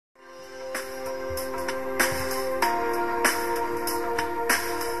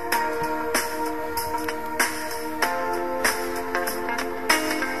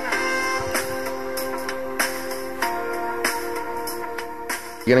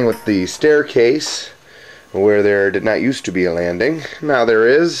Beginning with the staircase, where there did not used to be a landing. Now there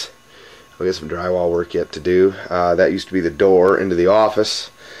is. We got some drywall work yet to do. That used to be the door into the office,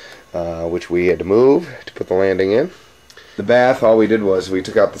 which we had to move to put the landing in. The bath, all we did was we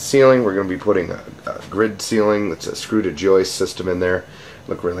took out the ceiling. We're going to be putting a grid ceiling that's a screw-to-joist system in there.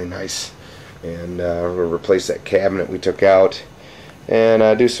 Look really nice. And we're going to replace that cabinet we took out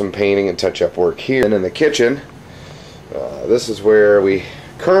and do some painting and touch-up work here. And in the kitchen, this is where we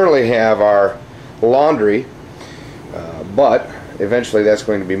currently have our laundry, but eventually that's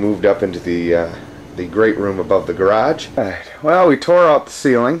going to be moved up into the great room above the garage. Alright, well, we tore out the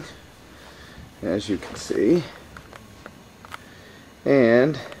ceiling, as you can see,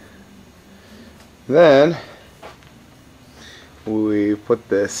 and then we put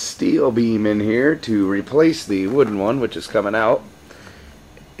the steel beam in here to replace the wooden one, which is coming out,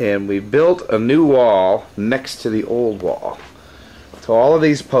 and we built a new wall next to the old wall. So all of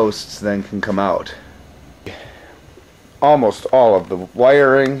these posts then can come out. Almost all of the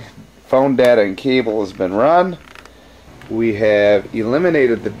wiring, phone data and cable has been run. We have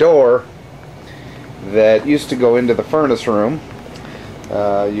eliminated the door that used to go into the furnace room.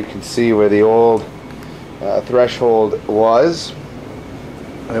 You can see where the old threshold was,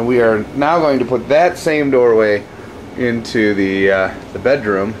 and we are now going to put that same doorway into the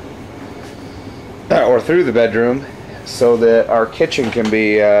bedroom, or through the bedroom, so that our kitchen can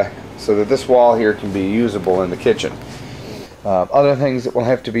be, so that this wall here can be usable in the kitchen. Other things that will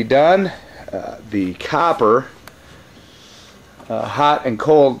have to be done, the copper hot and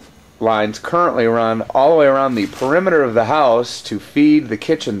cold lines currently run all the way around the perimeter of the house to feed the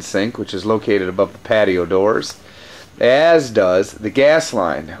kitchen sink, which is located above the patio doors, as does the gas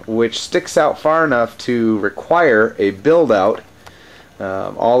line, which sticks out far enough to require a build out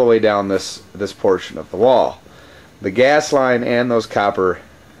all the way down this portion of the wall. The gas line and those copper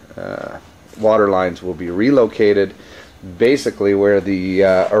water lines will be relocated basically where the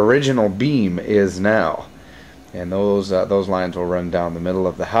original beam is now, and those lines will run down the middle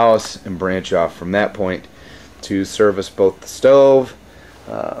of the house and branch off from that point to service both the stove,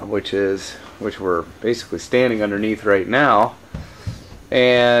 which we're basically standing underneath right now,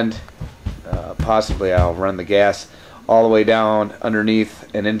 and possibly I'll run the gas all the way down underneath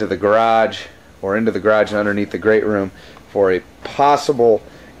and into the garage, or into the garage and underneath the great room for a possible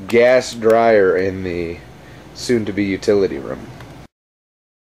gas dryer in the soon-to-be utility room.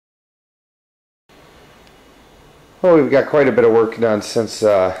 Well, we've got quite a bit of work done since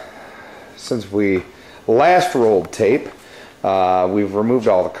we last rolled tape. We've removed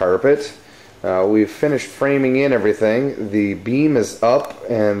all the carpet. We've finished framing in everything. The beam is up,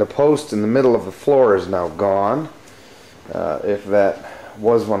 and the post in the middle of the floor is now gone. If that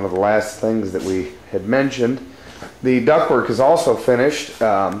was one of the last things that we had mentioned. The ductwork is also finished.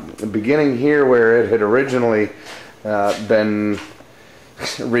 Beginning here where it had originally been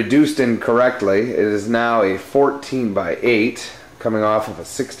reduced incorrectly, it is now a 14 by 8 coming off of a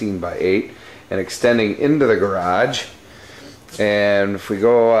 16 by 8 and extending into the garage. And if we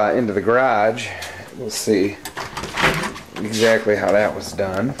go into the garage, we'll see exactly how that was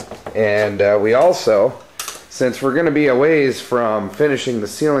done. And we also, since we're going to be a ways from finishing the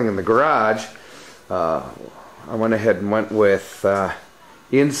ceiling in the garage, I went ahead and went with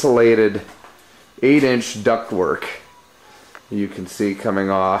insulated 8-inch ductwork. You can see coming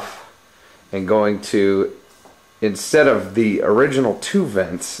off and going to, instead of the original 2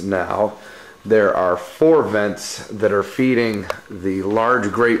 vents now, there are 4 vents that are feeding the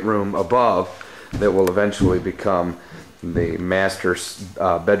large great room above that will eventually become the master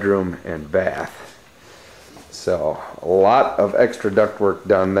bedroom and bath. So a lot of extra ductwork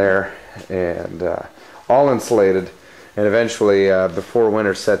done there, and all insulated, and eventually before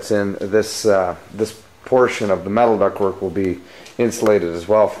winter sets in, this portion of the metal ductwork will be insulated as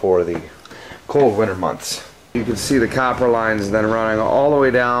well for the cold winter months. You can see the copper lines then running all the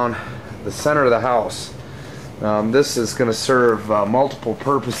way down the center of the house. This is going to serve multiple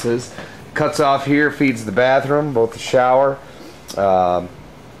purposes. Cuts off here, feeds the bathroom, both the shower,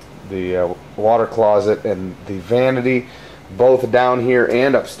 the water closet, and the vanity, both down here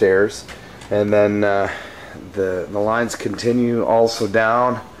and upstairs. And then the lines continue also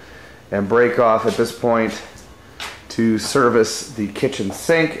down and break off at this point to service the kitchen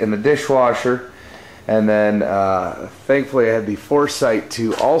sink and the dishwasher. And then thankfully I had the foresight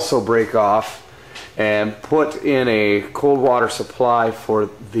to also break off and put in a cold water supply for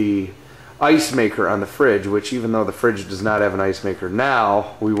the ice maker on the fridge, which, even though the fridge does not have an ice maker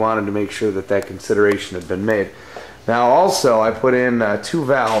now, we wanted to make sure that that consideration had been made. Now also I put in 2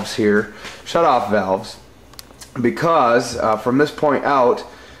 valves here, shut-off valves, because from this point out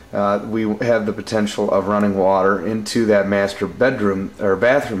we have the potential of running water into that master bedroom or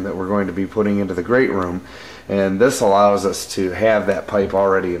bathroom that we're going to be putting into the great room, and this allows us to have that pipe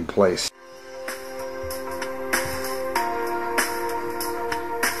already in place.